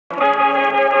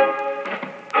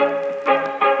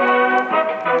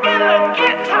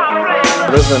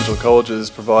Residential colleges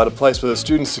provide a place for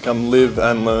students to come live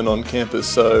and learn on campus,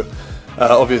 so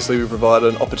obviously we provide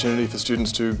an opportunity for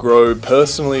students to grow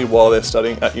personally while they're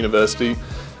studying at university,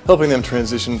 helping them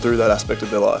transition through that aspect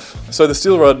of their life. So the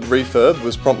Steele Rudd refurb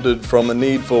was prompted from a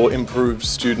need for improved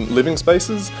student living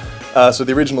spaces. So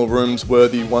the original rooms were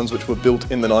the ones which were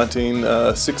built in the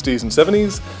 1960s and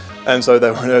 70s, and so they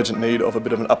were in urgent need of a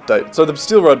bit of an update. So the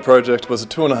Steele Rudd project was a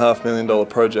 $2.5 million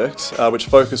project which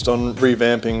focused on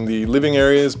revamping the living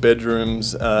areas,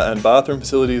 bedrooms and bathroom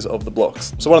facilities of the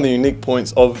blocks. So one of the unique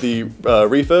points of the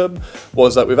refurb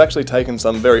was that we've actually taken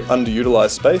some very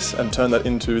underutilised space and turned that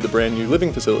into the brand new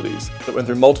living facilities. That went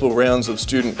through multiple rounds of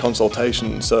student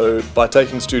consultation, so by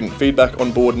taking student feedback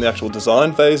on board in the actual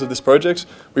design phase of this project,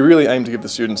 we really aim to give the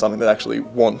students something they actually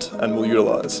want and will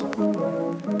utilise.